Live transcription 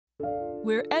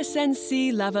We're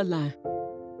SNC-Lavalin,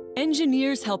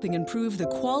 engineers helping improve the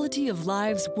quality of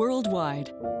lives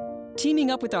worldwide,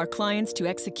 teaming up with our clients to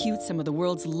execute some of the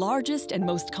world's largest and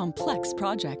most complex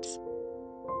projects.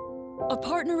 A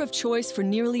partner of choice for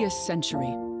nearly a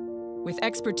century. With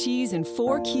expertise in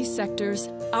 4 key sectors,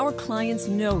 our clients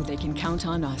know they can count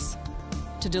on us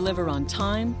to deliver on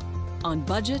time, on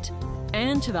budget,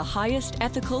 and to the highest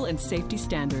ethical and safety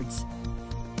standards.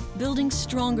 Building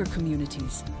stronger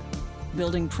communities.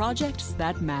 Building projects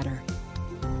that matter.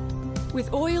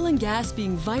 With oil and gas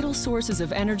being vital sources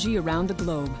of energy around the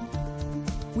globe,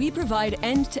 we provide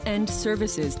end-to-end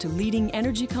services to leading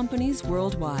energy companies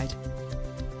worldwide.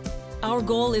 Our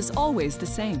goal is always the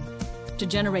same: to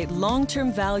generate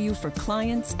long-term value for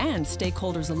clients and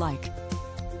stakeholders alike.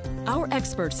 Our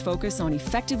experts focus on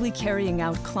effectively carrying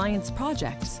out clients'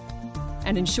 projects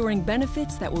and ensuring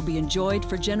benefits that will be enjoyed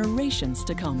for generations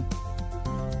to come.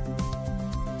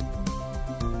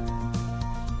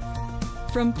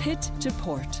 From pit to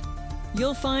port,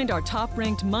 you'll find our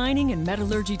top-ranked mining and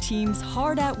metallurgy teams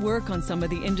hard at work on some of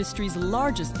the industry's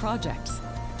largest projects,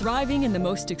 thriving in the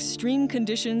most extreme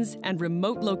conditions and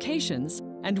remote locations,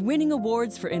 and winning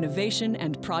awards for innovation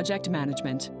and project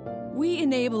management. We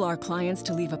enable our clients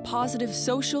to leave a positive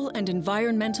social and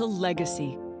environmental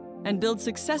legacy and build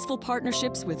successful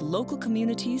partnerships with local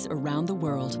communities around the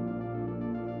world.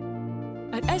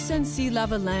 At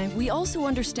SNC-Lavalin, we also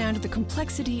understand the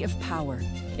complexity of power,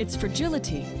 its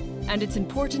fragility, and its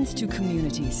importance to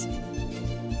communities.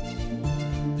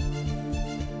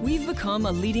 We've become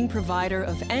a leading provider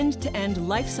of end-to-end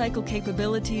life cycle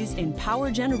capabilities in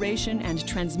power generation and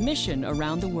transmission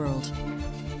around the world,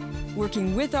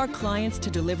 working with our clients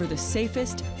to deliver the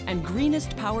safest and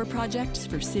greenest power projects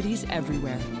for cities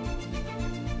everywhere.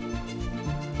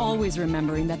 Always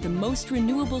remembering that the most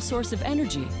renewable source of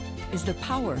energy is the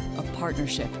power of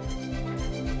partnership.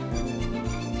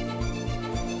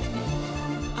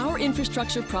 Our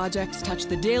infrastructure projects touch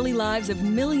the daily lives of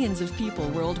millions of people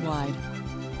worldwide,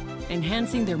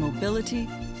 enhancing their mobility,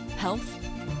 health,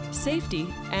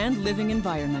 safety, and living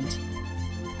environment.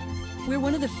 We're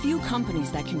one of the few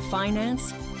companies that can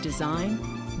finance, design,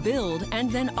 build, and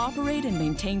then operate and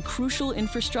maintain crucial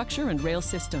infrastructure and rail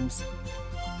systems.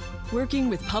 Working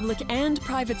with public and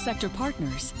private sector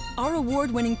partners, our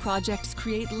award-winning projects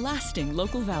create lasting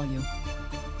local value.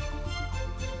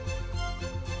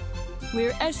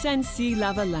 We're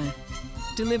SNC-Lavalin,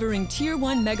 delivering Tier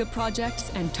 1 mega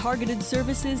projects and targeted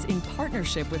services in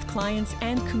partnership with clients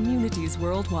and communities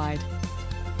worldwide.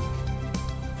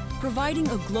 Providing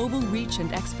a global reach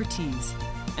and expertise,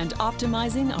 and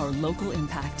optimizing our local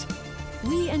impact.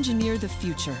 We engineer the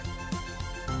future,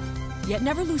 yet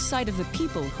never lose sight of the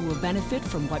people who will benefit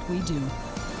from what we do.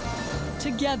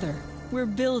 Together, we're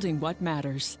building what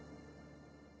matters.